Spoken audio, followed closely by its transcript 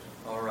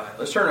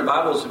Let's turn our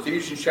Bibles to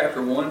Ephesians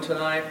chapter 1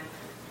 tonight.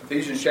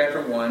 Ephesians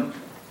chapter 1.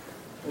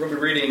 We're going to be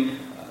reading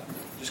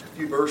just a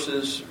few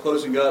verses,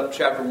 closing up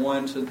chapter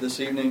 1 to this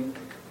evening.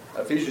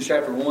 Ephesians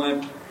chapter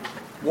 1.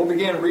 We'll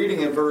begin reading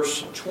in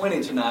verse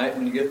 20 tonight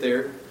when you get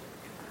there.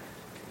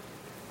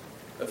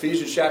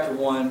 Ephesians chapter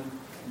 1,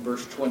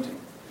 verse 20.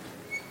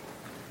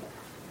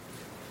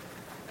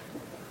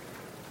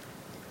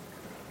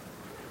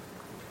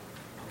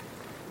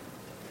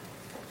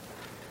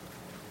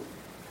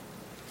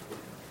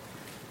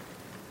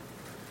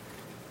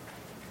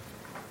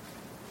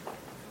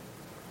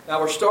 Now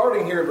we're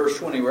starting here in verse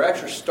 20. We're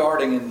actually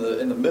starting in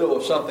the middle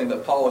of something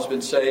that Paul has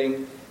been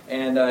saying.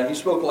 And he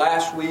spoke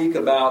last week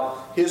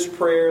about his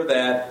prayer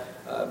that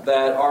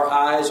our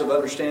eyes of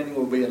understanding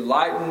will be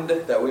enlightened,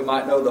 that we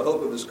might know the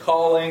hope of his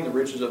calling, the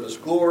riches of his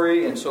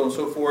glory, and so on and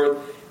so forth.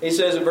 He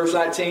says in verse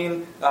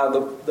 19,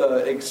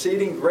 the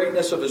exceeding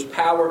greatness of his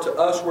power to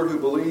usward who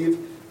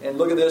believe. And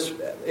look at this,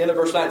 end of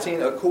verse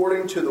 19,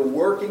 according to the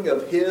working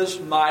of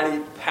his mighty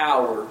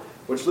power.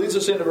 Which leads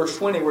us into verse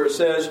 20 where it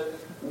says,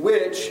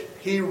 which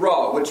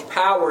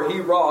power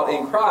he wrought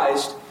in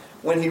Christ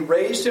when he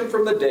raised him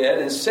from the dead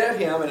and set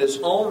him at his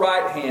own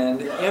right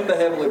hand in the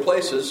heavenly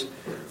places,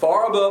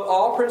 far above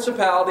all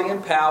principality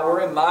and power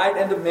and might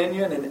and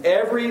dominion and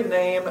every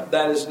name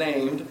that is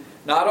named,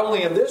 not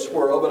only in this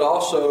world but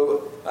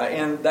also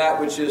in that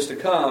which is to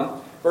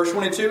come. Verse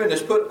 22, and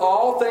has put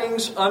all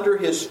things under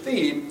his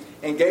feet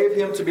and gave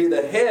him to be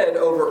the head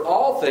over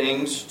all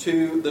things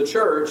to the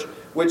church,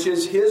 which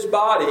is his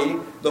body,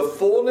 the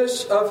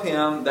fullness of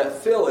him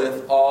that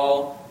filleth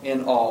all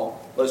in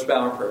all. Let's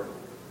bow in prayer.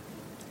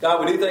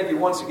 God, we do thank you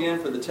once again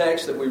for the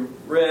text that we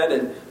read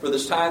and for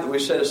this time that we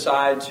set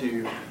aside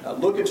to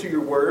look into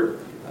your word,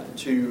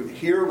 to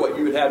hear what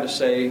you would have to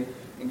say.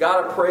 And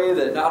God, I pray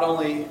that not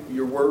only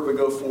your word would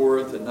go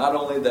forth and not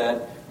only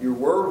that your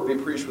word would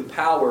be preached with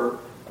power,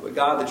 but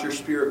God, that your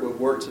spirit would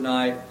work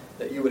tonight,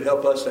 that you would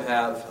help us to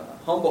have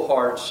humble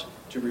hearts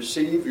to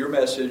receive your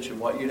message and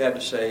what you'd have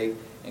to say.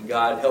 And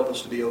God, help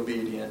us to be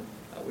obedient.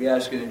 We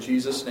ask it in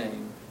Jesus'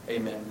 name.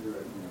 Amen.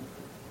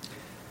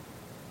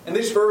 In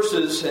these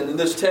verses and in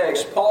this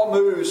text, Paul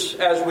moves,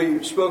 as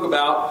we spoke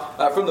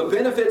about, from the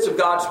benefits of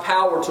God's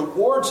power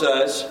towards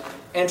us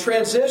and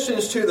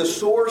transitions to the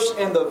source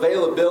and the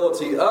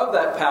availability of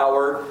that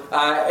power.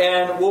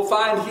 And we'll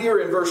find here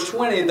in verse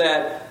 20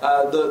 that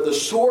the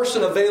source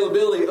and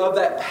availability of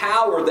that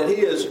power that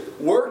he has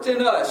worked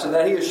in us and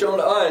that he has shown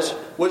to us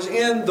was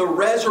in the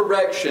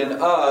resurrection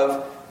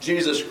of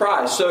Jesus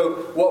Christ. So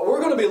what we're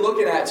going to be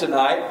looking at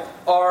tonight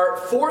are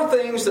 4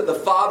 things that the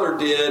Father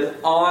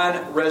did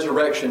on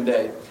Resurrection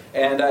Day.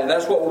 And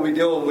that's what we'll be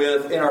dealing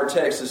with in our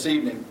text this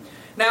evening.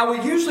 Now,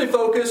 we usually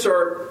focus,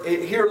 or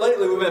here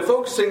lately we've been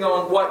focusing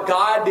on what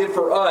God did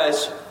for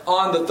us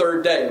on the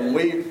third day.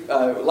 When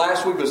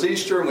last week was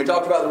Easter, and we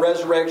talked about the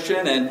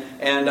resurrection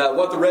and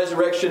what the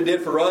resurrection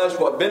did for us,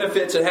 what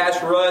benefits it has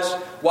for us,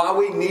 why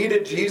we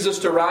needed Jesus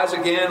to rise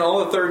again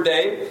on the third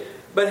day.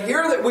 But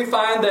here that we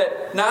find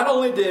that not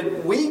only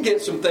did we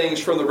get some things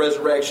from the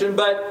resurrection,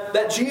 but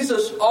that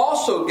Jesus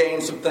also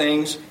gained some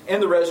things in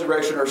the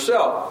resurrection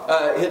itself.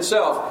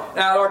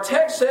 Now, our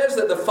text says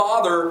that the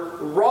Father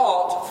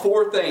wrought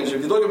 4 things.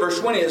 If you look at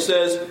verse 20, it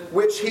says,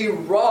 which he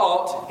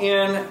wrought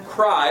in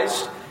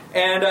Christ.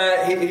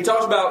 And he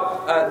talks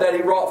about that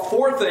he wrought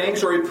 4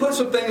 things, or he put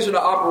some things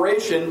into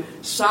operation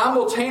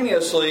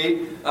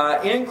simultaneously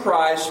in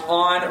Christ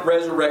on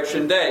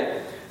Resurrection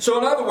Day. So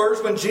in other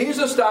words, when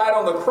Jesus died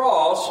on the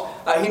cross,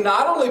 he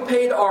not only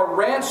paid our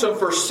ransom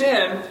for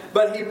sin,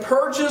 but he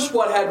purchased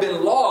what had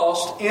been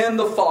lost in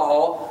the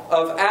fall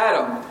of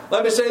Adam.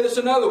 Let me say this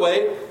another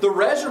way. The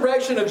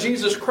resurrection of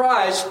Jesus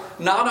Christ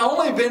not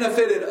only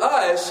benefited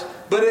us,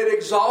 but it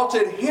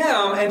exalted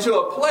him into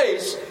a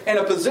place and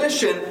a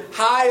position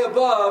high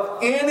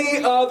above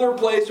any other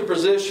place or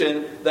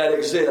position that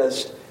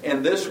exists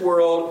in this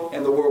world,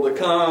 in the world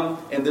to come,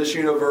 in this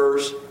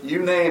universe, you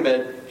name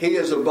it, he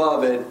is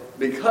above it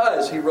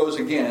because he rose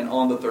again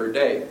on the third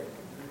day.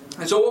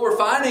 And so what we're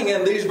finding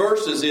in these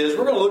verses is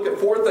we're going to look at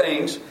 4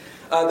 things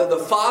that the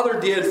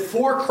Father did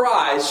for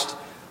Christ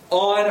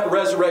on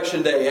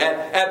Resurrection Day.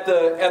 At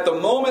the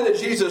moment that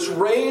Jesus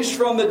raised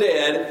from the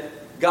dead,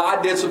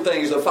 God did some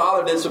things. The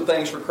Father did some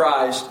things for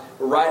Christ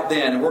right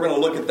then. And we're going to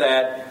look at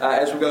that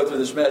as we go through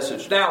this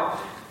message. Now,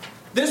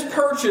 this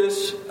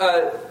purchase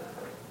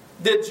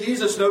did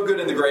Jesus no good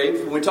in the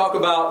grave. When we talk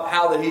about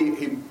how that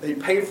he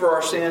paid for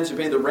our sins, he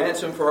paid the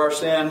ransom for our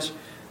sins,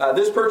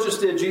 this purchase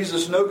did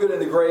Jesus no good in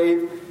the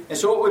grave. And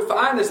so what we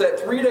find is that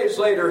 3 days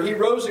later, he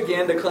rose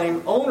again to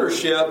claim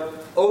ownership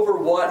over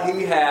what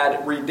he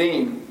had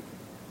redeemed.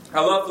 I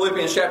love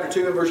Philippians chapter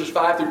 2 and verses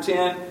 5 through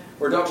 10,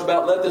 where it talks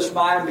about, let this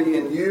mind be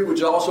in you,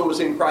 which also was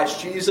in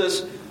Christ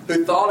Jesus,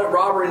 who thought it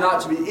robbery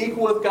not to be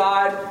equal with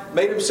God,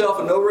 made himself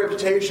of no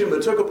reputation,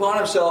 but took upon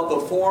himself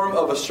the form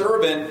of a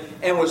servant,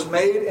 and was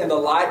made in the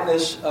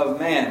likeness of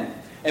man.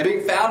 And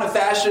being found in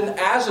fashion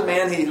as a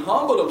man, he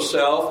humbled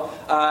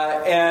himself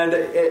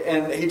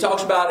and he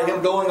talks about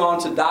him going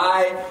on to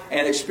die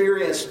and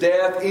experience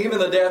death, even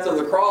the death of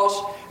the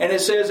cross. And it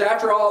says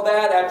after all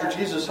that, after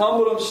Jesus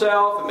humbled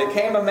himself and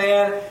became a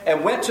man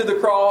and went to the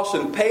cross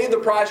and paid the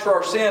price for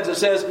our sins, it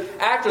says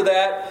after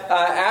that,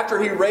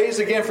 after he raised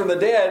again from the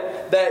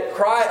dead, that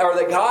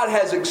God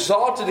has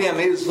exalted him.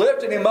 He has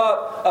lifted him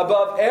up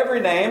above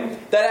every name,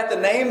 that at the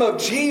name of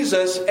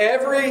Jesus,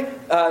 every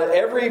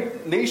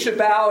knee should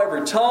bow,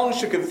 every tongue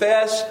should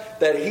confess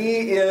that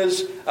He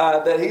is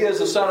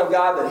the Son of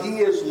God, that He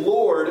is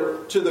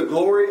Lord, to the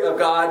glory of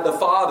God the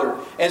Father.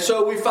 And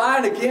so we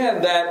find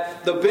again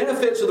that the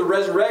benefits of the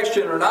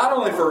resurrection are not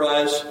only for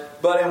us,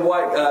 but in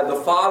what the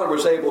Father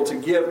was able to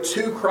give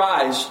to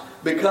Christ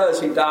because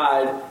He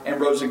died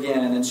and rose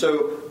again. And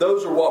so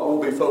those are what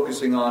we'll be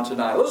focusing on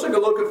tonight. Let's take a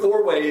look at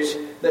 4 ways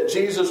that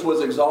Jesus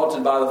was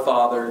exalted by the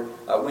Father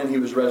when He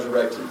was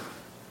resurrected.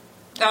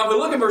 Now, if we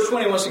look at verse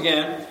 20 once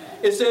again,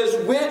 it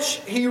says,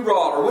 which He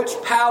wrought, or which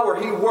power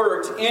He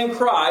worked in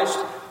Christ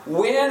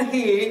when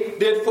He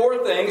did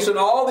 4 things, and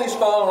all these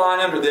fall in line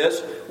under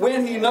this.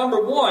 When He,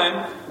 number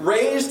 1,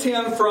 raised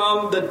Him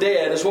from the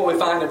dead, is what we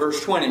find in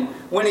verse 20.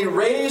 When He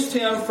raised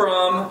Him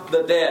from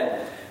the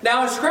dead.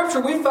 Now in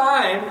Scripture we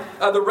find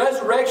the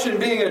resurrection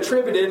being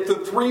attributed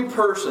to 3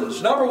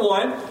 persons. Number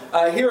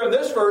 1, here in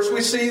this verse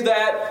we see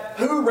that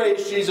who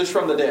raised Jesus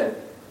from the dead?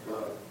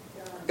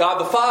 God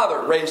the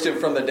Father raised Him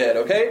from the dead,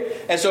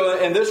 okay? And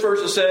so in this verse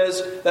it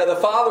says that the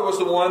Father was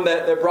the one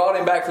that brought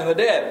Him back from the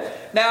dead.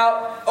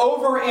 Now,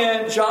 over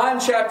in John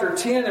chapter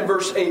 10 and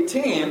verse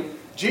 18,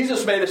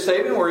 Jesus made a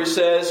statement where He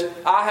says,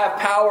 I have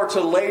power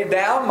to lay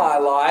down my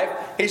life.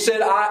 He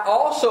said, I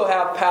also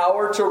have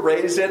power to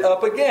raise it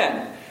up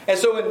again. And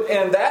so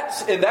in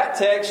that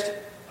text,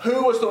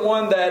 who was the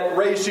one that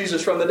raised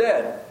Jesus from the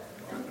dead?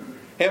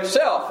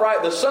 Himself,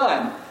 right? The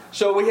Son.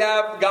 So we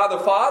have God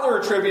the Father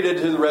attributed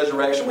to the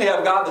resurrection. We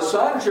have God the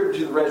Son attributed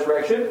to the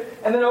resurrection.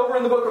 And then over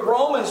in the book of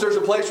Romans, there's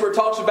a place where it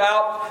talks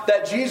about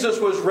that Jesus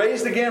was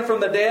raised again from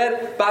the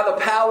dead by the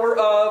power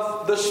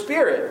of the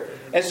Spirit.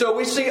 And so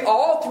we see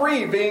all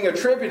 3 being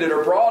attributed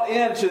or brought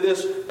into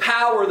this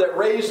power that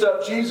raised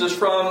up Jesus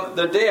from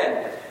the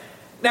dead.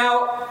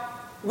 Now,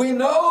 we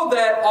know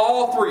that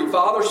all 3,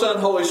 Father, Son,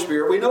 Holy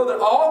Spirit, we know that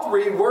all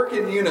 3 work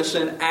in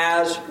unison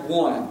as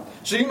one.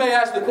 So you may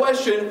ask the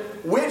question,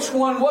 which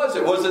one was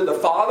it? Was it the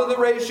Father that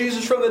raised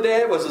Jesus from the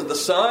dead? Was it the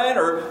Son?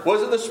 Or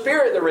was it the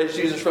Spirit that raised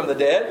Jesus from the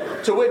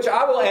dead? To which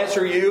I will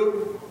answer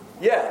you,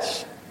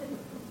 yes.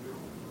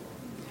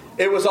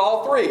 It was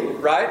all 3,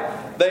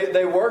 right?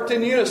 They worked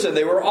in unison.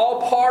 They were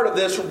all part of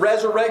this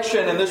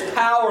resurrection and this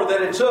power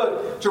that it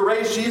took to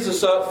raise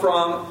Jesus up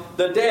from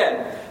the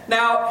dead.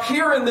 Now,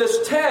 here in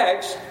this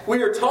text,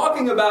 we are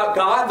talking about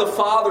God the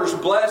Father's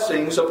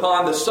blessings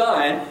upon the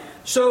Son.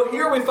 So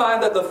here we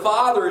find that the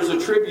Father is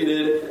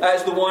attributed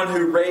as the one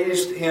who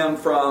raised Him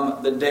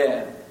from the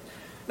dead.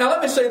 Now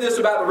let me say this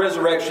about the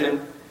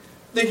resurrection.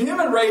 The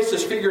human race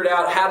has figured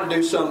out how to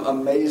do some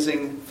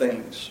amazing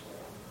things.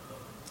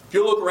 If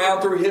you look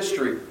around through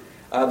history,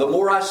 the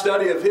more I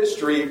study of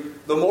history,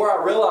 the more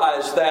I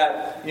realize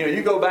that,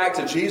 you go back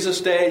to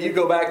Jesus' day, you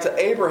go back to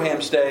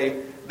Abraham's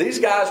day, these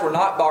guys were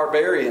not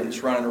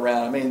barbarians running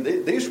around. I mean,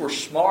 these were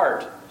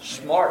smart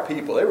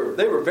people.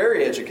 They were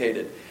very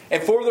educated.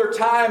 And for their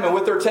time and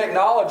with their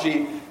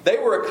technology, they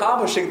were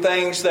accomplishing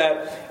things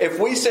that if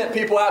we sent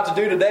people out to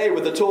do today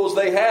with the tools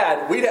they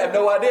had, we'd have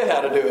no idea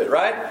how to do it,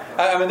 right?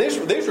 I mean,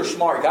 these were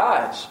smart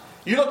guys.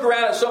 You look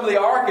around at some of the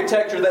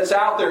architecture that's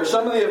out there,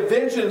 some of the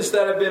inventions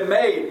that have been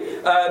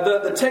made,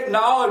 the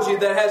technology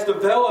that has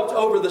developed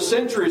over the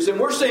centuries, and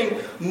we're seeing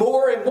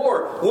more and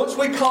more. Once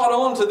we caught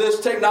on to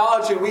this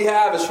technology we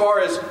have as far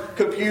as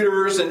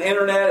computers and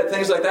internet and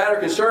things like that are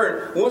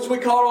concerned, once we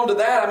caught on to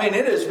that, I mean,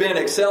 it has been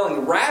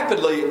excelling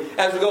rapidly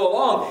as we go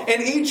along.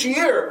 And each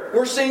year,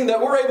 we're seeing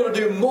that we're able to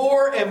do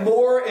more and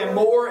more and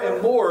more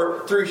and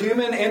more through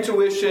human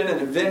intuition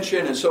and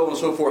invention and so on and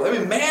so forth. I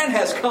mean, man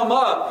has come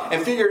up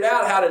and figured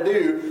out how to do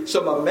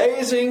some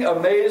amazing,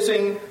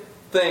 amazing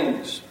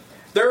things.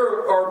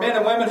 There are men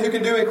and women who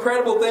can do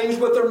incredible things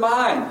with their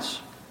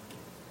minds,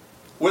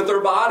 with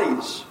their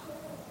bodies.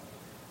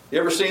 You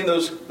ever seen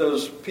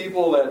those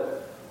people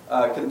that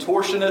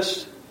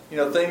contortionists?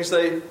 Things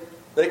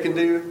they can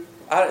do.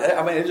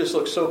 I mean, it just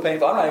looks so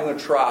painful. I'm not even going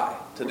to try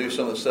to do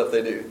some of the stuff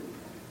they do.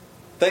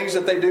 Things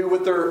that they do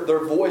with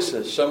their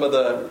voices, some of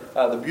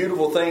the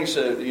beautiful things,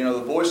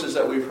 the voices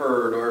that we've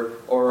heard,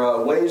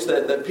 or ways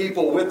that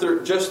people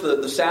with just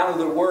the sound of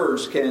their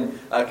words can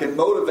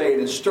motivate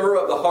and stir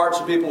up the hearts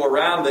of people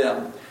around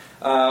them.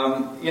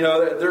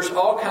 There's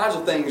all kinds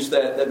of things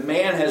that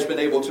man has been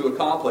able to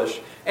accomplish.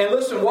 And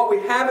listen, what we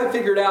haven't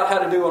figured out how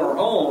to do on our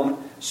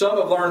own, some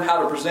have learned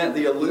how to present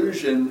the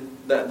illusion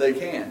that they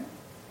can.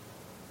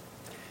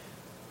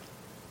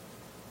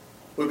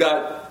 We've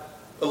got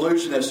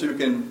illusionists who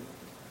can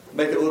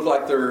make it look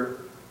like they're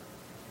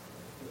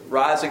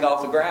rising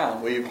off the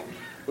ground. We've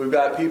We've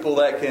got people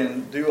that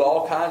can do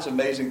all kinds of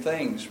amazing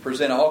things,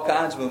 present all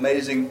kinds of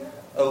amazing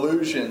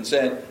illusions.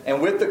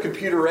 And with the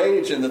computer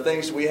age and the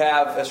things we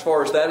have as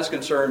far as that is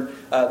concerned,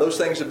 those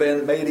things have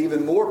been made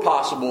even more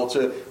possible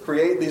to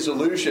create these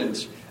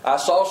illusions. I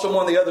saw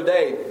someone the other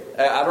day,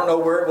 I don't know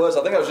where it was,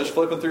 I think I was just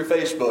flipping through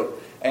Facebook,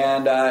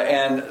 and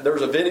there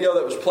was a video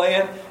that was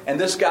playing, and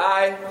this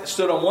guy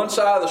stood on one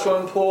side of the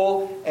swimming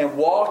pool and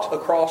walked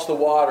across the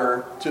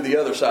water to the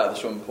other side of the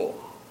swimming pool.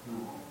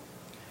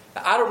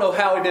 I don't know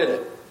how he did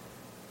it.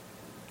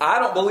 I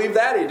don't believe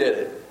that he did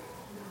it.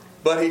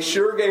 But he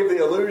sure gave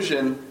the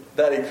illusion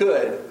that he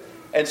could.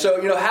 And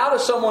so, how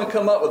does someone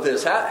come up with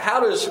this? How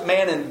does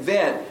man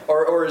invent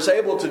or is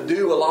able to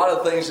do a lot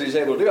of the things that he's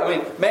able to do? I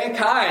mean,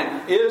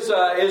 mankind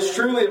is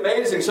truly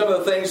amazing, some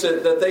of the things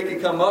that they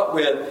can come up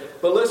with.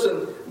 But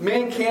listen,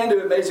 men can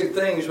do amazing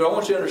things, but I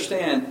want you to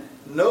understand,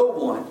 no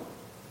one,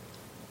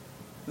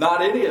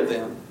 not any of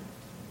them,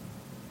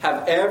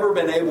 have ever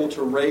been able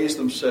to raise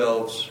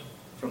themselves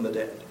from the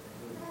dead.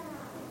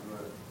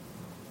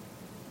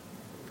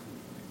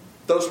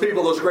 Those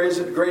people, those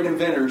great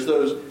inventors,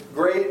 those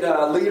great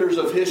leaders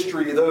of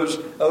history,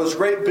 those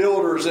great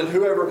builders and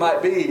whoever it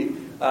might be,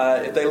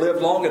 if they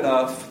live long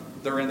enough,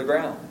 they're in the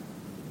ground.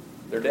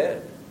 They're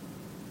dead.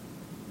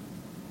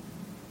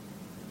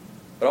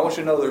 But I want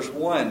you to know there's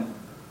one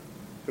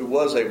who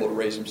was able to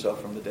raise himself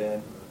from the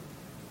dead.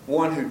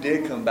 One who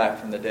did come back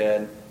from the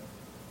dead.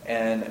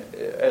 And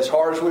as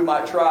hard as we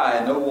might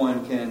try, no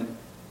one can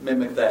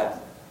mimic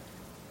that.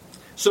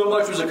 So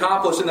much was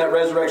accomplished in that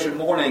resurrection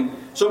morning.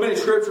 So many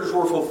scriptures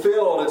were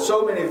fulfilled and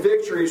so many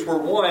victories were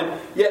won.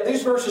 Yet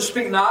these verses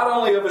speak not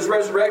only of His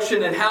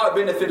resurrection and how it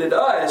benefited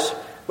us,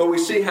 but we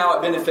see how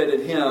it benefited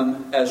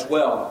Him as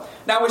well.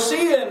 Now we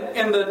see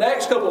in the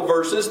next couple of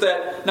verses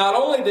that not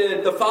only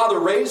did the Father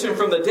raise Him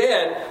from the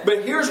dead,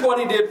 but here's what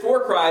He did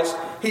for Christ.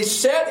 He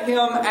set Him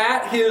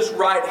at His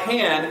right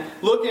hand.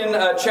 Look in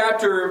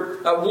chapter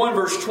 1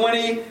 verse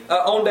 20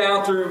 on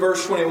down through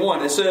verse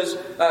 21. It says,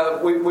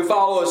 we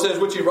follow, it says,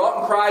 which He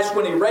wrought in Christ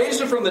when He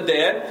raised Him from the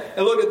dead.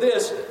 And look at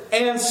this.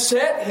 And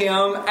set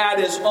Him at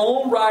His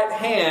own right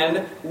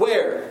hand,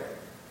 where?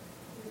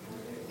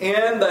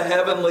 In the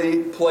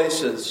heavenly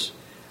places.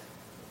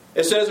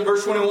 It says in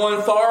verse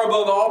 21, far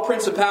above all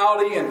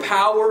principality and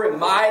power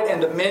and might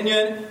and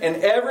dominion and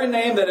every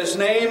name that is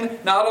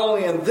named, not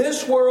only in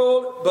this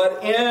world,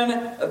 but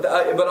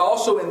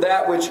also in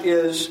that which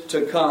is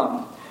to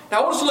come. Now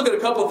I want us to look at a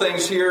couple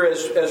things here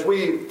as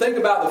we think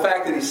about the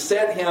fact that He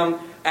set Him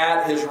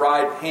at His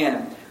right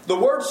hand. The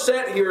word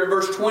set here in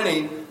verse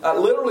 20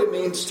 literally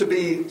means to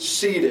be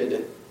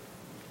seated.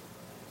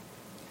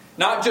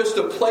 Not just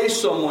to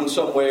place someone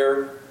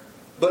somewhere,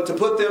 but to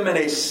put them in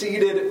a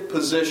seated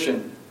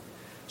position.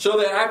 So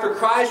that after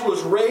Christ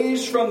was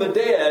raised from the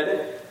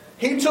dead,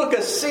 He took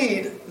a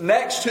seat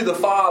next to the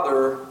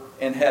Father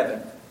in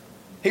heaven.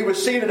 He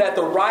was seated at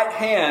the right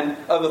hand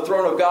of the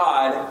throne of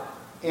God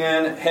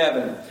in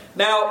heaven.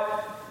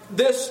 Now,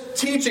 this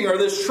teaching or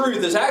this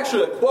truth is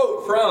actually a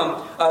quote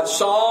from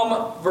Psalm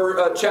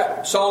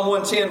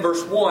 110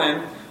 verse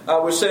 1,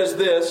 which says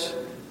this.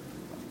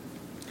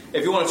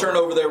 If you want to turn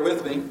over there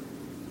with me.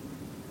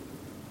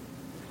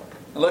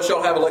 Unless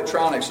y'all have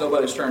electronics,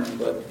 nobody's turning,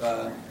 but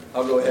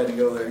I'll go ahead and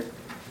go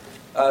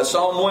there.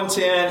 Psalm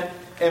 110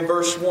 and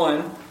verse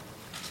 1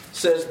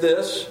 says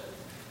this.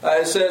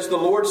 It says, the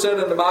Lord said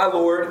unto my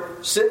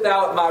Lord, sit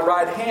thou at my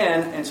right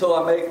hand until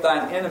I make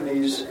thine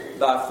enemies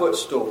thy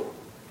footstool.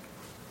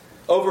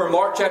 Over in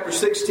Mark chapter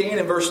 16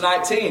 and verse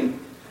 19,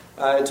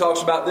 it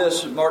talks about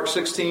this. Mark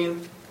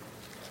 16,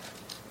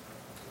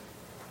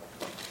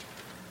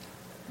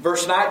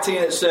 verse 19,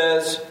 it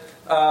says,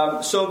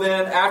 so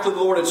then, after the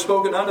Lord had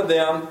spoken unto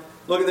them,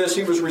 look at this,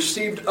 He was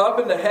received up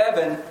into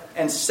heaven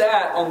and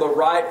sat on the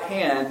right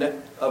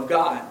hand of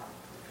God.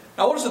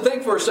 Now I want us to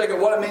think for a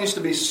second what it means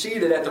to be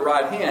seated at the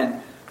right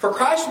hand. For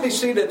Christ to be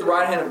seated at the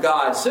right hand of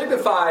God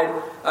signified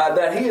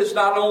that He is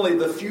not only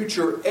the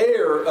future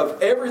heir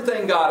of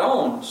everything God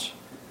owns,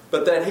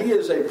 but that He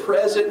is a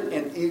present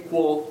and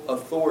equal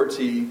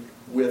authority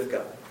with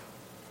God.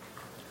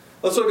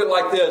 Let's look at it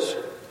like this.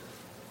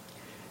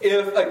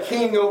 If a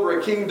king over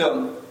a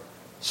kingdom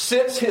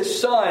sits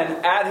his son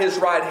at his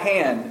right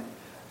hand,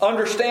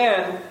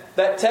 understand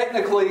that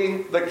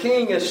technically the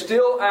king is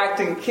still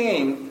acting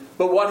king,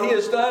 but what he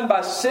has done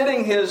by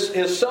sitting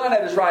his son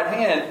at his right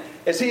hand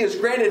is he has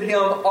granted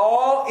him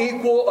all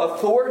equal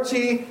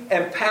authority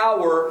and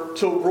power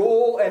to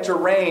rule and to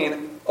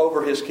reign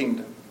over his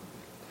kingdom.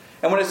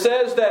 And when it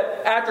says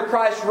that after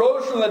Christ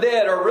rose from the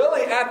dead, or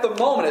really at the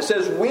moment, it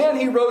says when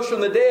He rose from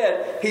the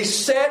dead, He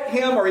set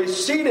Him or He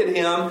seated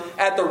Him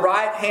at the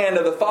right hand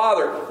of the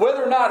Father.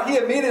 Whether or not He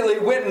immediately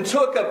went and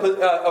took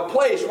a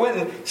place, went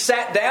and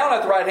sat down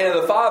at the right hand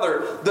of the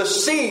Father, the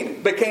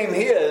seat became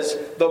His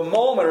the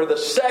moment or the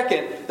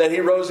second that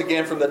He rose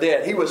again from the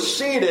dead. He was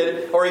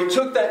seated, or He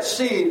took that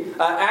seat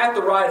at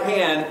the right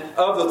hand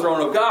of the throne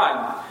of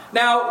God.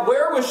 Now,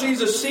 where was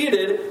Jesus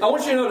seated? I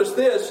want you to notice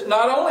this.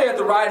 Not only at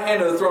the right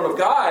hand of the throne of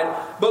God,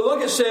 but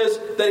look, it says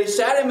that He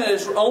sat Him at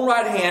His own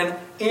right hand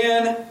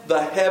in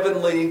the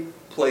heavenly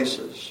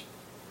places.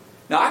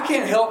 Now, I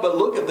can't help but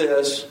look at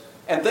this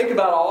and think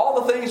about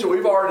all the things that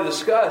we've already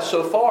discussed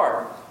so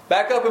far.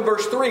 Back up in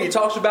verse 3, he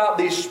talks about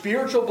these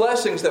spiritual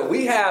blessings that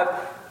we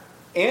have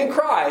in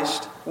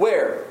Christ.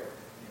 Where?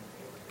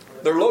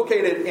 They're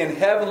located in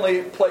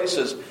heavenly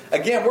places.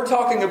 Again, we're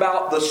talking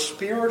about the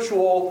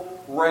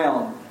spiritual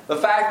realm. The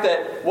fact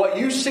that what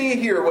you see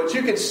here, what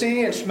you can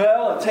see and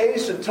smell and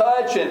taste and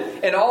touch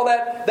and all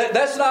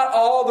that's not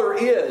all there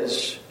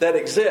is that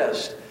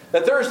exists.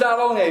 That there's not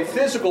only a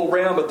physical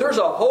realm, but there's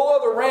a whole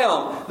other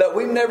realm that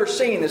we've never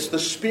seen. It's the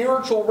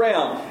spiritual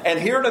realm. And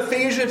here in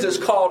Ephesians, it's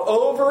called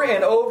over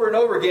and over and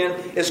over again,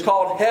 it's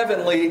called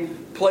heavenly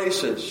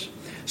places.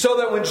 So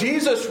that when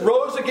Jesus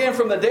rose again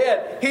from the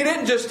dead, He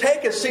didn't just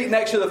take a seat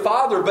next to the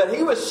Father, but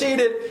He was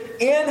seated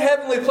in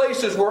heavenly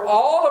places where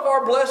all of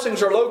our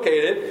blessings are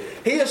located.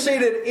 He is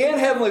seated in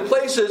heavenly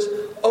places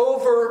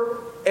over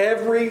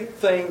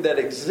everything that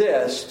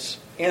exists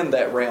in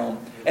that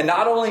realm. And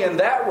not only in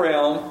that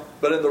realm,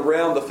 but in the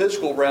realm, the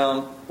physical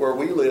realm, where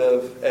we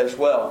live as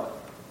well.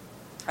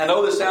 I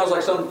know this sounds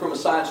like something from a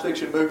science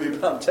fiction movie,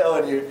 but I'm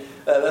telling you,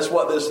 that's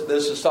what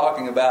this is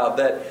talking about.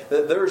 That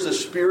there's a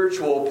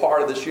spiritual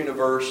part of this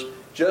universe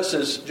just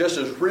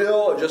as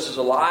real, just as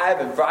alive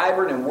and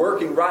vibrant and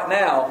working right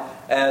now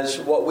as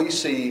what we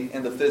see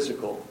in the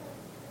physical.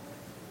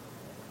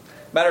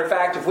 Matter of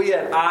fact, if we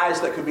had eyes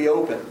that could be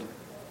opened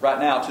right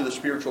now to the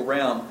spiritual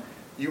realm,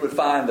 you would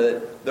find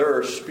that there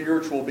are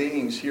spiritual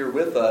beings here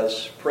with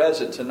us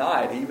present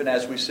tonight, even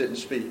as we sit and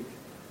speak.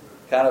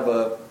 Kind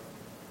of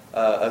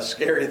a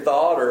scary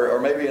thought or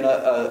maybe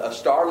a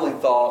startling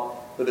thought,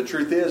 but the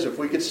truth is, if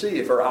we could see,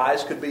 if our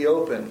eyes could be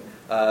open,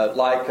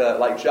 like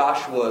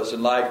Joshua's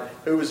and like,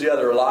 who was the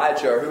other,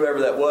 Elijah or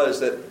whoever that was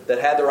that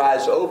had their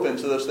eyes open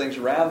to those things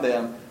around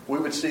them, we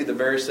would see the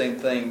very same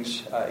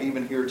things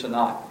even here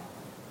tonight.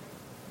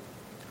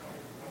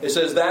 It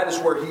says that is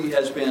where He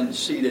has been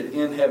seated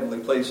in heavenly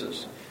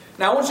places.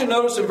 Now I want you to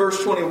notice in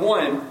verse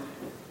 21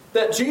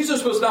 that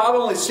Jesus was not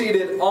only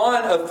seated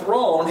on a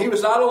throne, He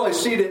was not only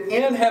seated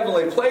in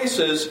heavenly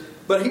places,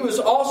 but He was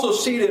also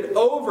seated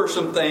over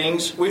some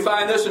things. We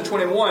find this in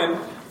 21.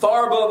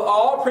 Far above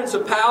all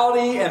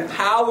principality and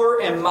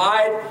power and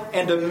might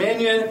and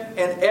dominion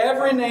and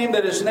every name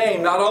that is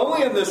named, not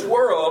only in this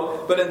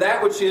world, but in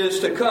that which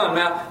is to come.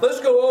 Now, let's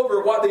go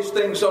over what these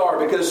things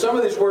are, because some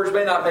of these words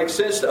may not make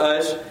sense to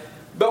us.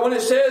 But when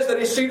it says that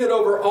He's seated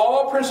over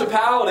all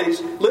principalities,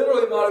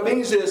 literally what it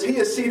means is He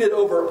is seated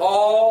over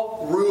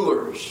all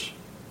rulers.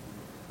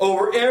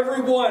 Over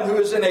everyone who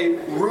is in a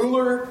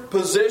ruler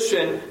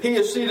position, He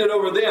is seated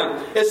over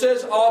them. It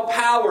says all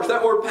powers.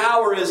 That word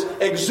power is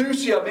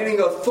exousia, meaning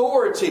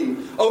authority.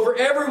 Over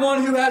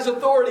everyone who has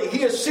authority,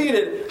 He is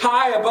seated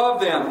high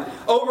above them.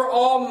 Over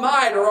all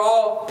might or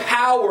all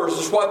powers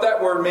is what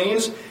that word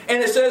means.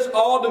 And it says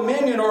all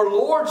dominion or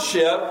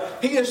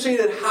lordship, He is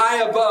seated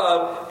high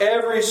above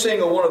every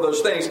single one of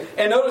those things.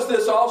 And notice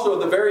this also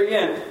at the very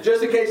end.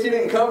 Just in case He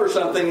didn't cover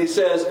something, He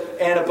says,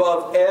 and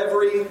above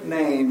every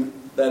name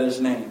that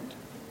is named.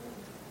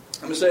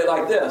 I'm going to say it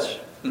like this.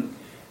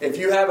 If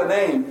you have a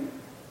name,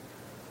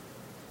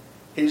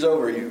 He's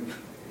over you.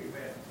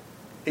 Amen.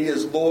 He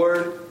is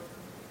Lord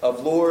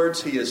of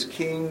lords. He is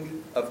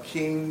King of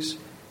kings.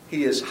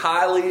 He is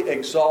highly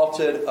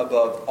exalted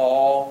above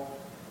all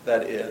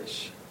that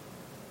is.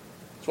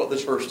 That's what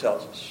this verse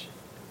tells us.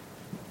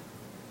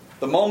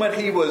 The moment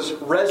He was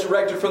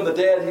resurrected from the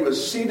dead, He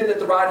was seated at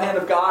the right hand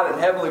of God in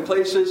heavenly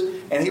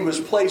places, and He was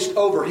placed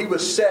over. He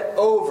was set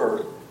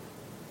over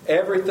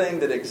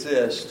everything that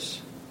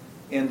exists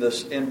in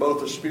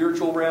both the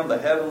spiritual realm, the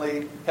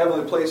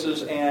heavenly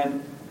places,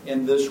 and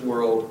in this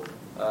world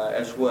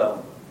as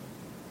well.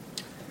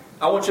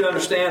 I want you to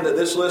understand that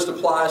this list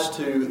applies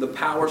to the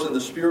powers in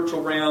the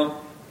spiritual realm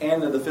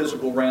and in the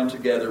physical realm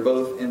together,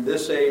 both in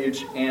this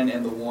age and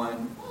in the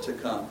one to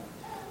come.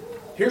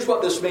 Here's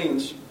what this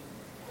means.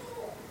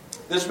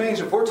 This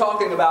means if we're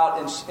talking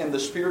about in the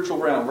spiritual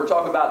realm, we're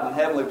talking about in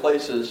heavenly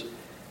places,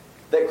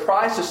 that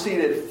Christ is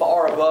seated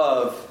far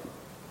above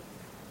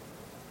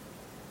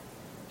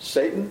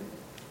Satan.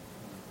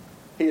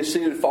 He is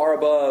seated far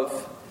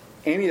above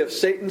any of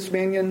Satan's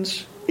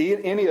minions,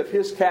 any of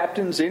his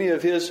captains, any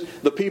of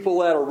the people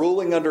that are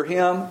ruling under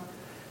him.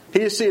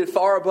 He is seated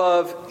far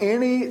above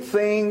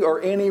anything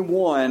or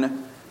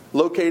anyone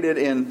located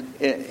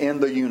in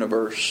the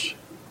universe.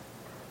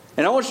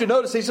 And I want you to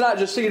notice He's not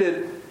just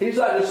seated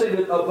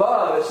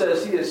above. It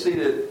says He is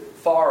seated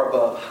far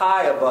above,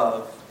 high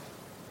above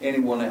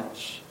anyone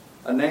else.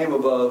 A name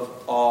above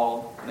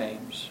all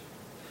names.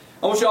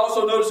 I want you to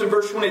also notice in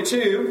verse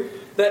 22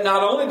 that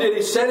not only did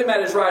He set Him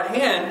at His right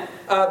hand,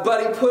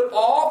 but He put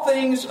all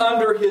things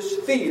under His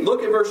feet.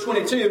 Look at verse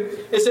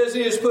 22. It says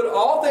He has put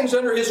all things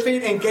under His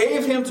feet and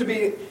gave Him to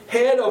be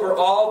head over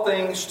all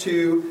things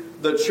to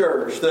the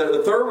church.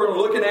 The third we're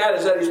looking at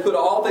is that He's put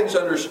all things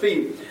under His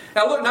feet.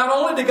 Now look, not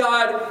only did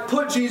God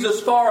put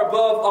Jesus far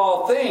above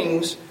all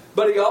things,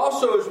 but He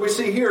also, as we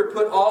see here,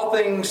 put all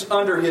things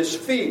under His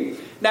feet.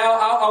 Now,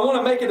 I want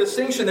to make a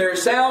distinction there.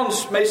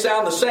 It may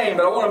sound the same,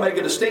 but I want to make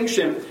a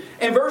distinction.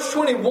 In verse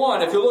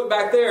 21, if you look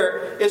back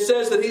there, it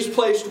says that He's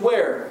placed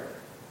where?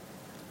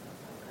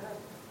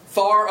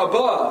 Far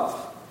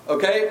above.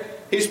 Okay?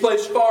 He's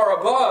placed far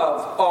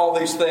above all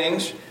these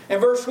things. In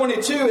verse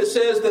 22, it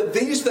says that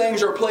these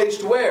things are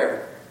placed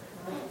where?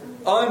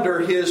 Under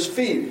His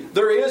feet.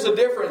 There is a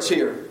difference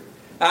here.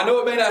 I know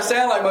it may not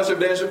sound like much of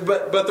a difference,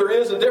 but there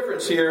is a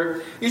difference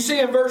here. You see,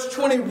 in verse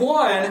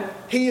 21,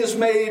 He is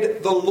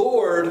made the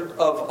Lord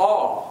of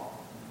all.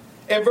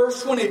 In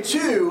verse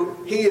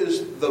 22, He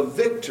is the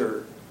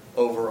victor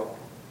over all.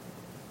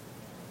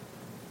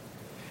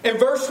 In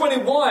verse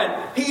 21,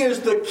 He is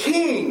the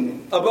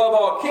King above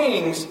all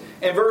kings.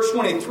 In verse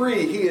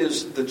 23, He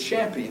is the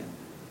champion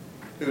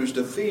who's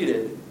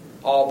defeated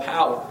all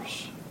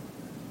powers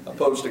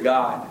opposed to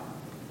God.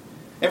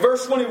 In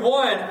verse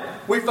 21,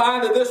 we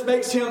find that this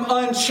makes Him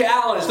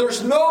unchallenged.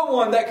 There's no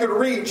one that could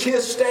reach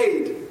His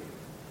state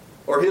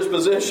or His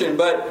position.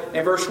 But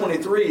in verse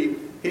 23,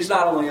 He's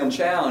not only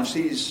unchallenged,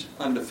 He's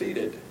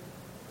undefeated.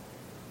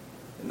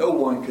 No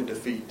one could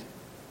defeat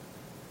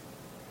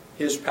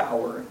His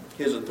power,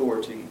 His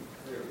authority.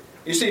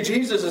 You see,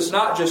 Jesus is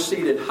not just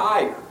seated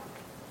higher,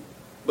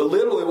 but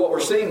literally what we're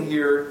seeing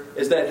here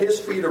is that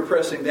His feet are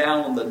pressing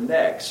down on the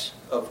necks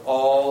of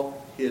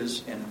all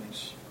His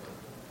enemies.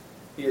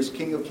 He is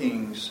King of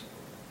kings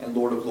and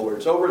Lord of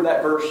lords. Over in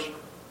that verse,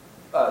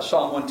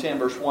 Psalm 110,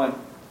 verse 1,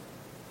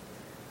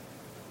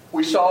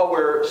 we saw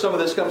where some of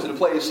this comes into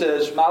play. It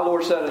says, "My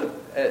Lord said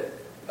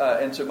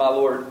unto my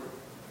Lord,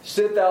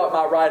 sit thou at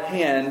my right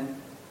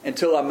hand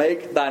until I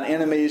make thine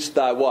enemies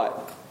thy"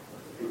 what?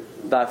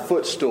 Thy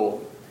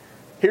footstool.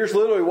 Here's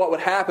literally what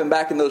would happen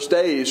back in those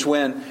days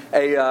when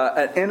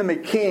an enemy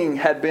king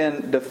had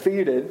been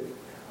defeated,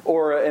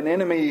 or an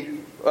enemy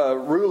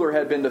ruler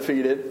had been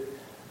defeated.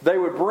 They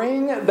would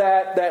bring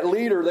that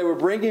leader, they would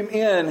bring him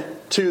in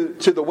to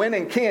the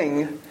winning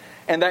king,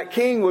 and that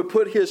king would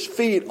put his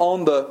feet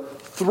on the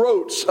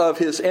throats of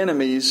his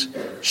enemies,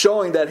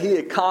 showing that he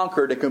had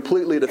conquered and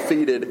completely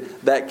defeated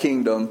that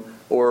kingdom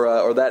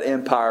or that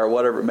empire,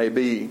 whatever it may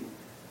be.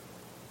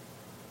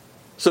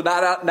 So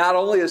not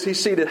only is he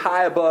seated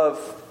high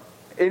above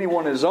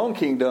anyone in his own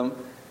kingdom,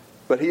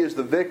 but he is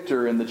the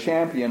victor and the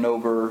champion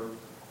over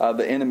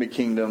the enemy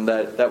kingdom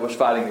that was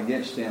fighting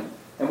against him.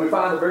 And we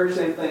find the very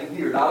same thing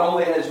here. Not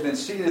only has he been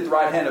seated at the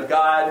right hand of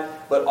God,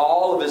 but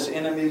all of his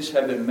enemies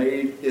have been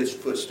made his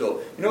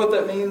footstool. You know what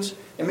that means?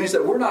 It means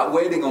that we're not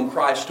waiting on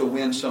Christ to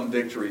win some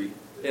victory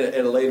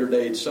at a later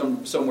date,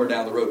 somewhere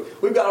down the road.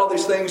 We've got all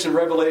these things in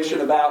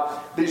Revelation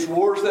about these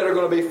wars that are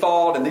going to be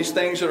fought and these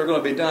things that are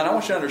going to be done. I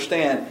want you to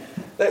understand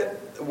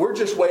that we're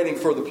just waiting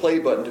for the play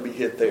button to be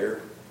hit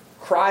there.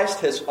 Christ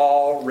has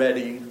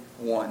already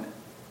won.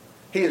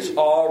 He has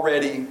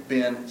already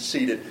been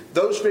seated.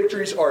 Those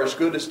victories are as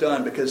good as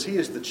done because He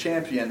is the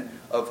champion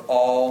of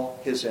all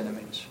His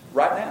enemies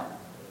right now.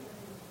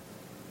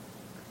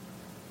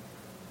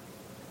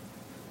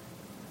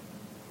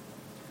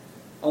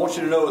 I want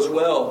you to know as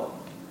well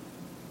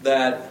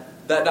that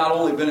not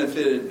only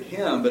benefited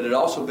Him, but it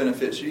also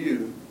benefits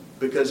you,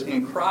 because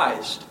in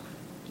Christ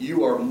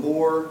you are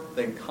more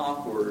than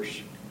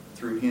conquerors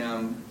through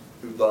Him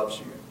who loves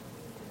you.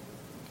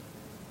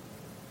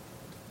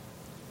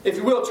 If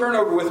you will, turn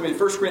over with me to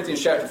 1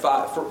 Corinthians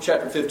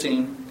chapter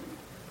 15.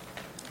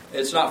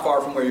 It's not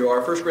far from where you are.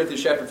 1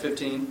 Corinthians chapter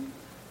 15.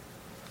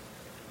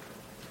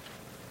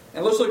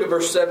 And let's look at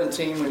verse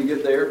 17 when you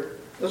get there.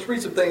 Let's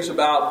read some things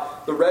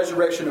about the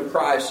resurrection of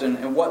Christ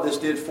and what this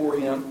did for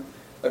Him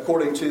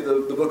according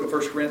to the book of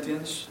 1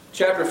 Corinthians.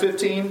 Chapter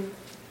 15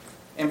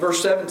 and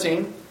verse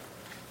 17.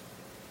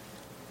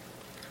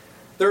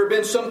 There had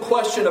been some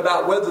question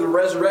about whether the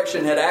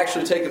resurrection had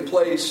actually taken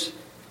place.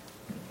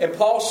 And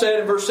Paul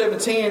said in verse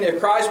 17, "If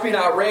Christ be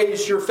not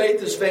raised, your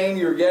faith is vain,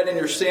 you are yet in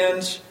your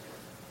sins.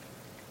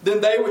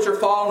 Then they which are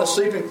fallen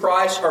asleep in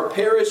Christ are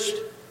perished.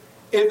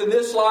 If in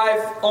this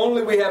life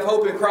only we have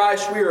hope in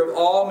Christ, we are of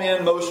all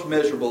men most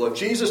miserable." If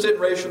Jesus didn't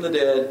raise from the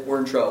dead, we're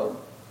in trouble.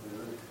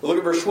 Look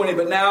at verse 20.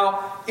 "But now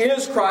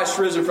is Christ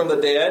risen from the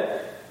dead,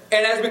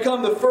 and has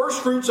become the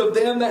firstfruits of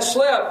them that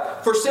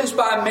slept. For since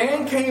by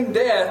man came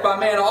death, by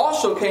man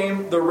also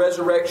came the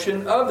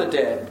resurrection of the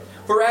dead.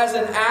 For as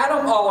in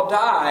Adam all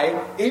die,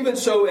 even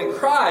so in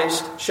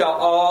Christ shall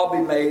all be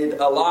made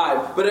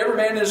alive. But every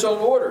man in his own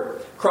order.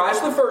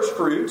 Christ the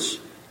firstfruits,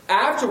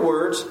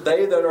 afterwards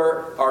they that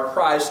are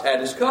Christ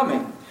at His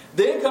coming.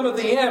 Then cometh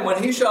the end,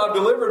 when He shall have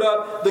delivered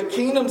up the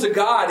kingdom to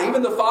God,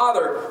 even the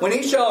Father, when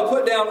He shall have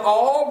put down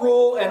all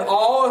rule and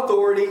all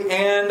authority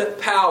and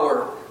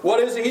power."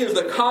 What is He? He is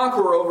the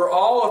conqueror over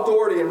all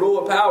authority and rule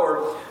and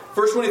power.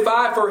 Verse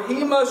 25, "For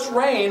He must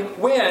reign,"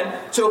 when?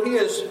 "Till He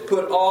has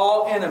put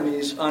all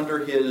enemies under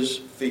His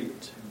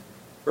feet."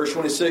 Verse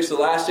 26, "The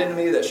last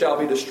enemy that shall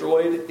be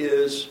destroyed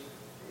is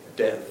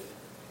death."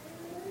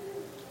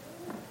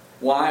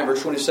 Why?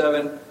 Verse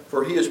 27,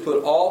 "For He has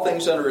put all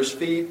things under His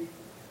feet.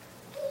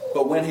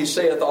 But when He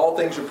saith all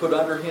things are put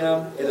under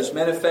Him, it is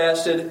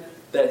manifested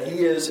that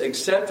He is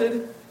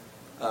accepted,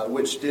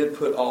 which did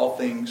put all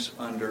things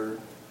under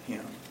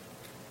Him."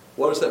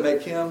 What does that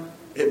make Him?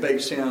 It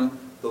makes Him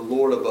the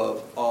Lord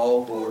above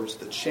all lords,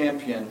 the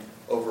champion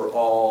over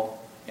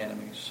all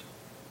enemies.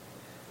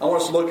 I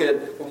want us to look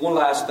at one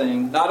last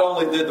thing. Not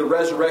only did the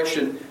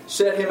resurrection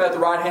set him at the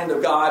right hand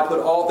of God, put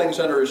all things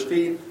under his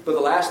feet, but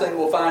the last thing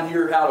we'll find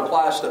here, how it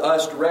applies to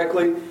us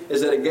directly, is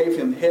that it gave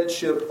him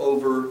headship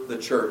over the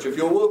church. If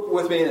you'll look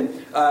with me in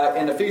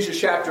Ephesians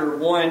chapter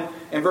 1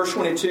 and verse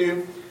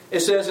 22,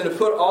 it says, and to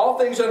put all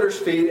things under his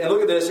feet, and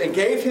look at this, and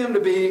gave him to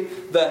be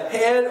the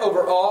head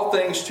over all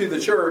things to the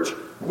church,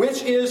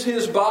 which is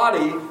his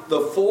body,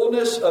 the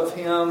fullness of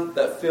him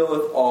that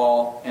filleth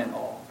all in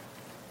all.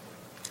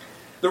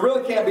 There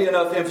really can't be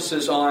enough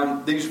emphasis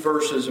on these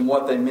verses and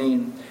what they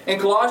mean. In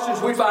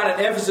Colossians, we find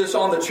an emphasis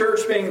on the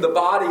church being the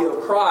body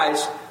of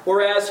Christ,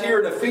 whereas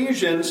here in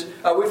Ephesians,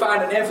 we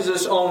find an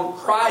emphasis on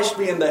Christ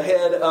being the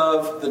head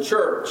of the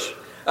church.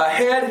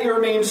 Head here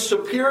means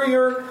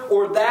superior,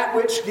 or that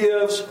which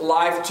gives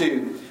life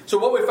to. So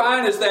what we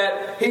find is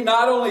that he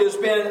not only has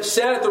been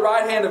set at the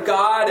right hand of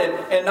God,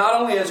 and not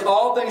only has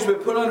all things been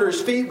put under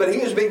his feet, but he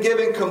has been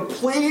given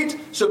complete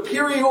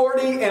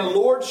superiority and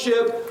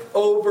lordship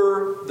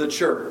over the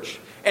church.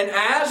 And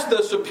as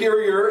the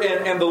superior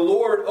and the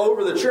Lord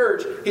over the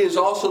church, he is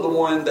also the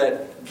one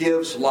that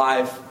gives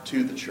life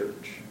to the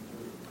church.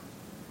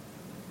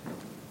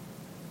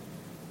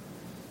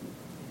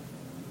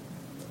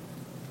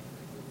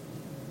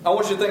 I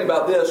want you to think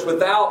about this.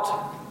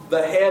 Without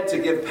the head to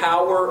give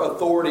power,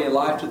 authority, and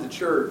life to the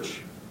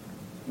church,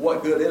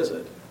 what good is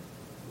it?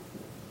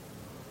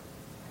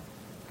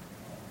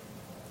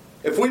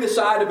 If we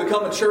decide to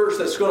become a church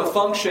that's going to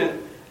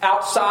function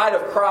outside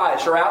of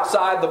Christ, or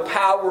outside the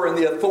power and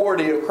the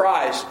authority of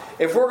Christ,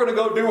 if we're going to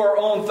go do our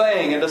own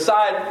thing and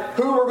decide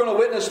who we're going to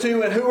witness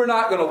to and who we're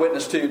not going to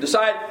witness to,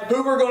 decide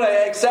who we're going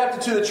to accept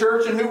into the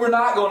church and who we're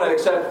not going to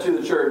accept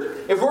into the church,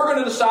 if we're going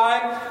to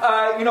decide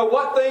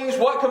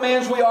what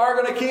commands we are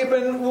going to keep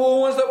and the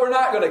ones that we're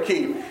not going to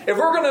keep, if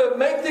we're going to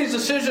make these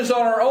decisions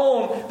on our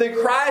own, then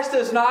Christ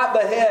is not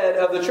the head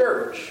of the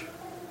church.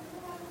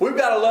 We've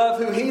got to love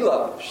who He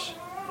loves.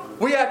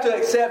 We have to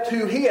accept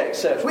who He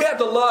accepts. We have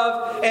to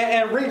love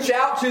and reach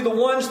out to the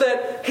ones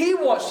that He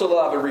wants to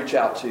love and reach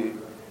out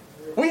to.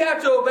 We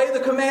have to obey the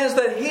commands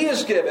that He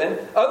has given.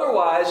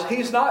 Otherwise,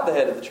 He's not the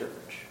head of the church.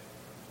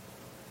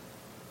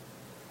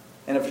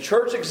 And if a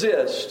church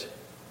exists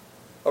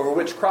over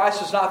which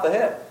Christ is not the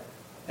head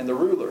and the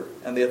ruler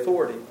and the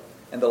authority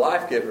and the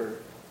life giver,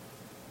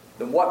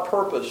 then what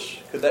purpose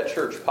could that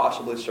church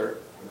possibly serve?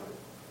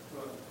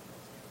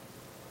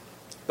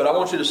 But I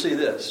want you to see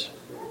this.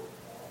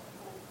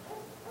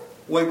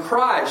 When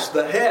Christ,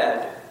 the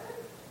head,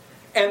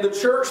 and the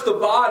church, the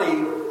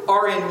body,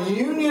 are in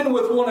union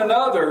with one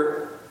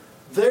another,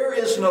 there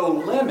is no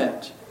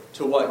limit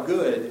to what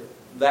good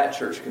that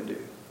church can do.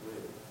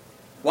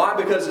 Why?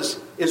 Because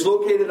it's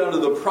located under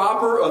the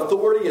proper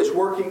authority, it's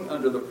working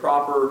under the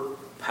proper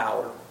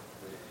power.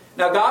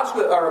 Now,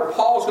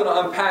 Paul's going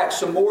to unpack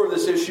some more of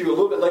this issue a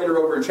little bit later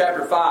over in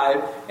chapter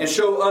 5 and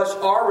show us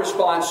our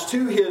response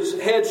to his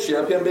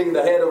headship, him being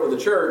the head over the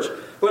church.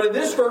 But in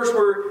this verse,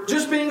 we're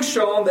just being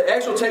shown the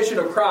exaltation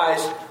of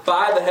Christ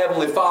by the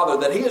Heavenly Father,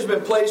 that He has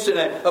been placed in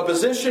a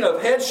position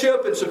of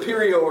headship and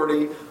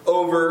superiority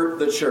over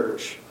the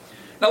church.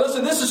 Now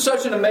listen, this is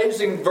such an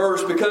amazing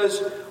verse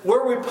because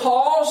where we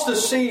pause to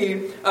see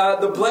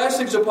the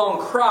blessings upon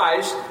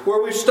Christ,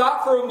 where we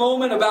stop for a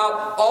moment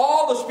about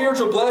all the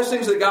spiritual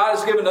blessings that God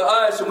has given to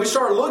us, and we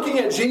start looking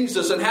at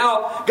Jesus and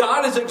how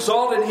God has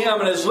exalted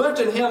Him and has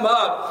lifted Him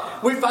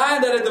up, we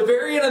find that at the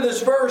very end of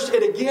this verse,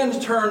 it again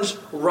turns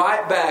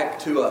right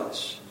back to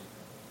us.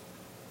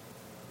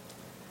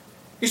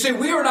 You see,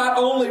 we are not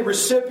only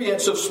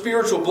recipients of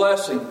spiritual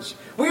blessings.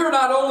 We are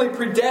not only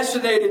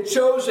predestinated,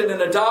 chosen, and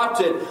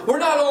adopted. We're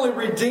not only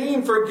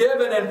redeemed,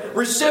 forgiven, and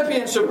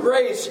recipients of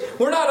grace.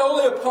 We're not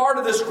only a part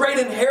of this great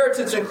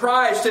inheritance in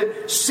Christ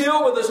and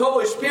sealed with His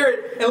Holy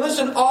Spirit. And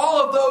listen, all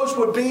of those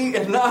would be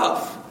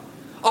enough.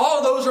 All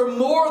of those are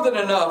more than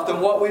enough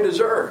than what we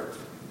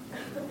deserve.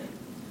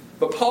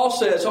 But Paul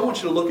says, I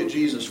want you to look at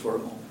Jesus for a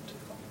moment.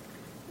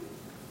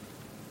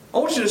 I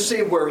want you to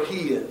see where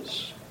He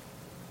is.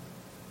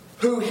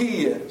 Who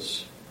He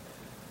is.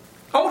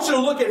 I want you to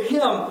look at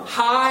Him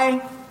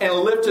high and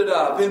lifted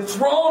up,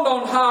 enthroned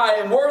on high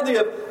and worthy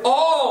of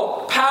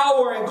all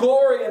power and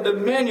glory and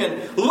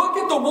dominion. Look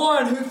at the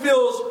one who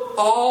fills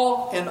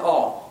all in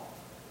all.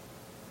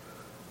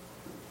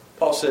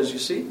 Paul says, you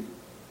see?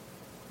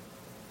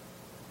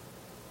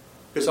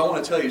 Because I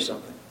want to tell you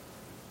something.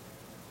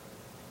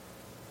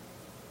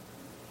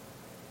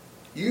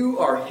 You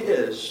are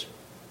His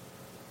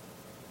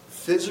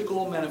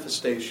physical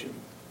manifestation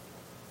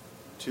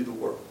to the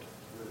world.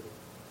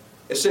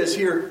 It says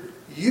here,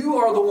 you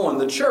are the one,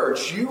 the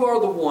church, you are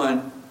the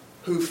one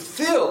who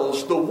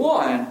fills the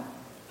one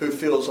who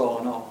fills all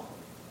in all.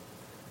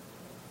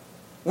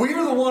 We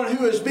are the one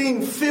who is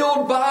being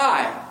filled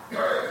by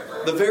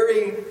the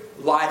very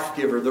life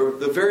giver,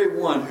 the very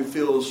one who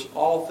fills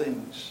all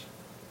things.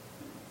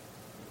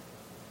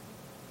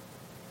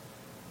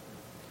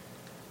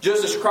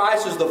 Just as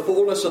Christ is the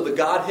fullness of the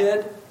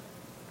Godhead,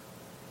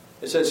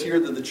 it says here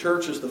that the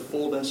church is the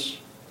fullness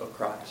of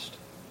Christ.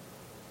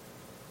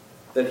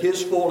 That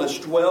His fullness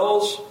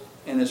dwells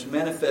and is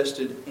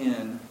manifested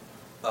in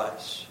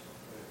us.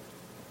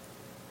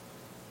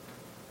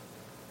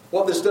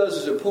 What this does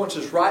is it points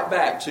us right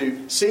back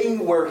to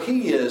seeing where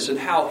He is and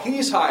how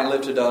He's high and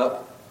lifted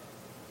up,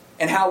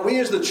 and how we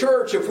as the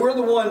church, if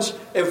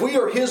we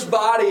are His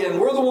body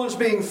and we're the ones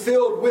being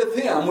filled with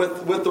Him,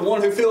 with the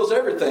one who fills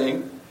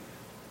everything,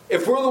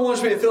 if we're the ones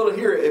being filled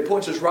here, it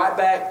points us right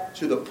back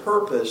to the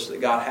purpose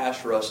that God has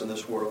for us in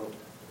this world.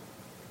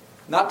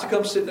 Not to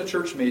come sit in a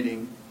church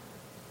meeting,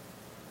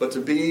 but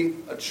to be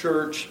a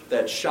church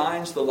that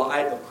shines the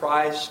light of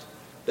Christ,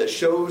 that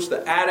shows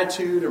the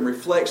attitude and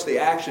reflects the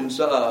actions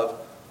of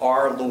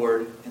our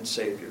Lord and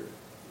Savior,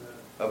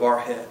 of our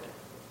head.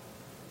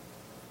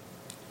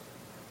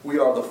 We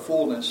are the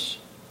fullness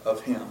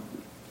of Him.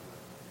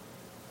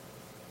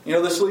 You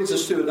know, this leads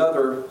us to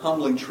another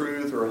humbling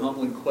truth or a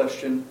humbling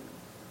question.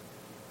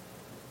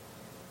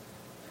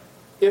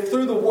 If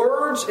through the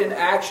words and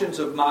actions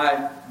of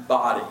my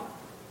body,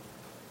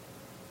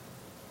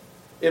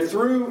 if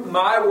through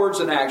my words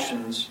and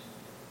actions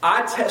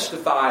I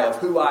testify of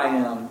who I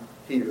am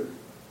here,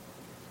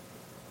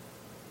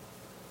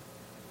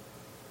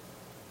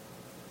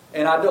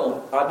 and I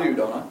do,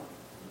 don't I?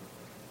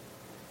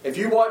 If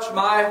you watch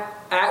my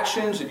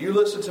actions and you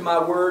listen to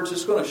my words,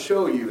 it's going to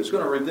show you, it's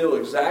going to reveal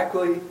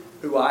exactly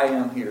who I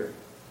am here.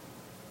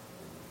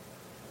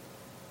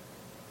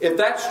 If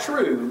that's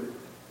true,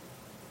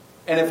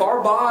 and if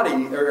our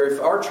body, or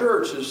if our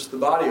church is the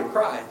body of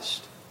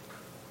Christ,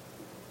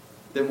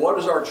 then what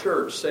is our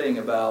church saying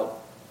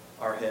about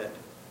our head?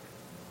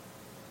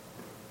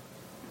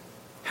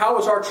 How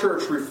is our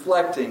church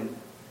reflecting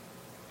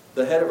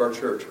the head of our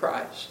church,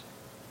 Christ?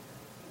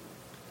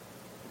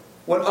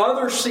 When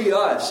others see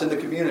us in the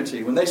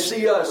community, when they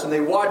see us and they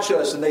watch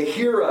us and they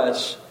hear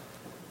us,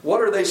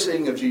 what are they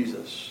seeing of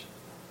Jesus?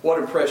 What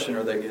impression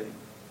are they getting?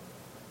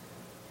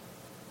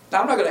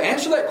 Now, I'm not going to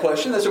answer that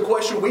question. That's a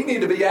question we need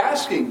to be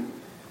asking.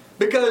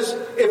 Because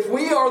if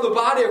we are the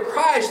body of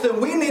Christ, then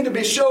we need to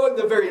be showing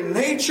the very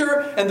nature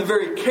and the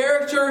very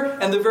character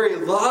and the very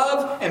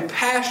love and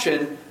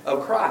passion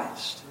of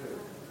Christ.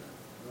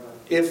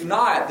 If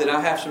not, then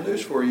I have some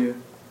news for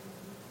you.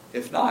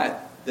 If not,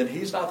 then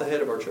He's not the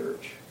head of our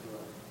church.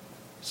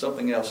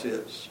 Something else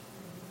is.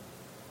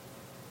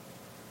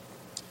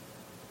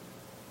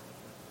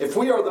 If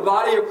we are the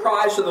body of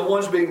Christ and the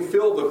ones being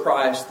filled with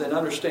Christ, then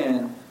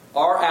understand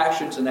our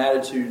actions and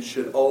attitudes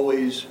should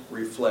always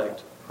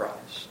reflect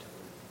Christ.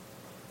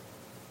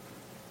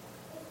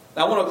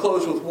 Now I want to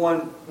close with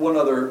one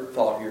other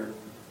thought here.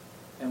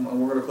 And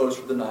we're going to close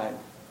for the night.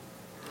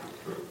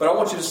 But I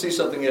want you to see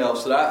something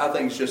else that I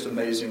think is just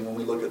amazing when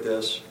we look at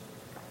this.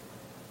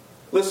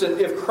 Listen,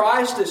 if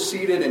Christ is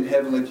seated in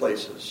heavenly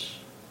places,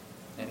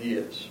 and He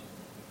is,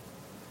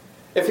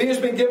 if He has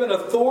been given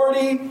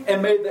authority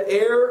and made the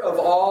heir of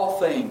all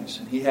things,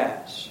 and He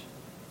has,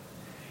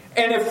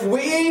 and if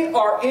we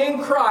are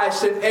in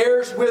Christ and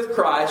heirs with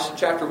Christ,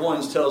 chapter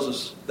 1 tells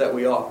us that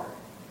we are.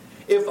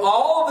 If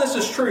all of this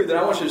is true, then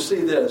I want you to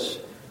see this.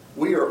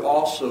 We are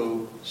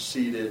also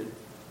seated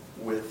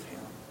with Him.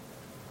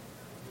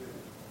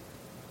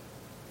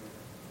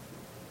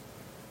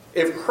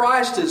 If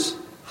Christ is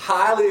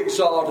highly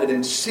exalted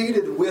and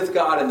seated with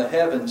God in the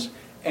heavens,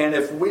 and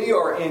if we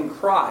are in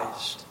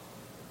Christ,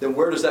 then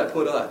where does that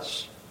put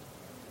us?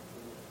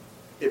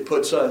 It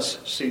puts us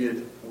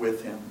seated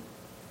with Him.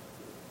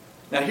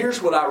 Now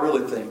here's what I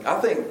really think.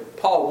 I think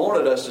Paul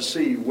wanted us to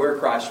see where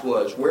Christ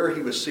was, where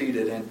He was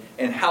seated,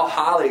 and how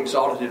highly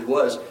exalted it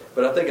was.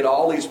 But I think it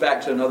all leads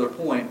back to another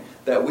point,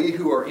 that we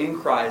who are in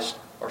Christ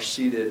are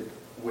seated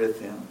with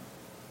Him.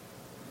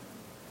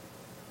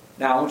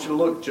 Now I want you to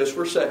look just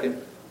for a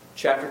second,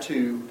 chapter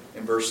 2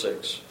 and verse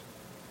 6.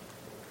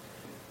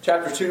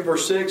 Chapter 2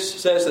 verse 6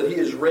 says that He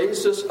has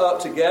raised us up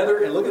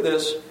together, and look at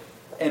this,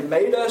 and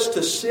made us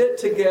to sit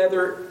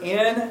together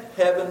in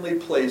heavenly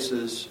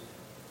places.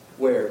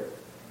 Where?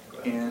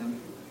 In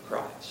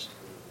Christ.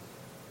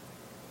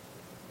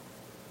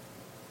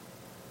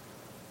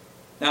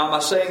 Now, am I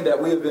saying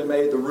that we have been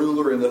made the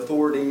ruler and the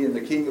authority and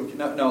the king of...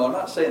 No, I'm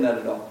not saying that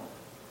at all.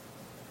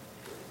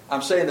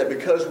 I'm saying that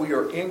because we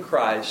are in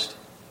Christ,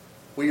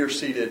 we are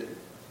seated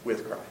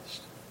with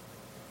Christ.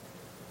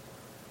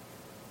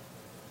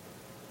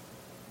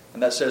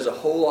 And that says a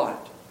whole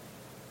lot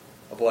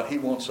of what He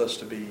wants us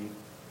to be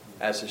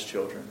as His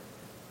children.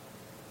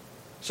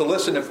 So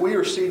listen, if we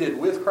are seated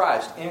with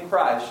Christ,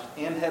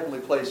 in heavenly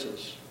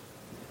places,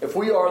 if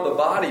we are the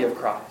body of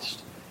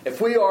Christ,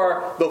 if we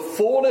are the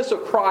fullness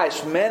of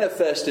Christ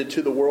manifested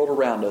to the world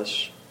around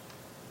us,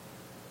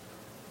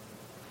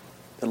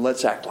 then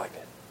let's act like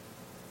it.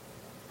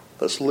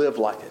 Let's live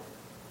like it.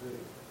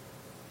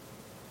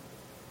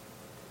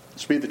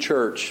 Let's be the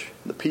church,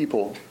 the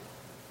people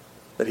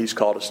that He's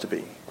called us to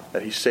be,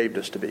 that He saved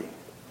us to be.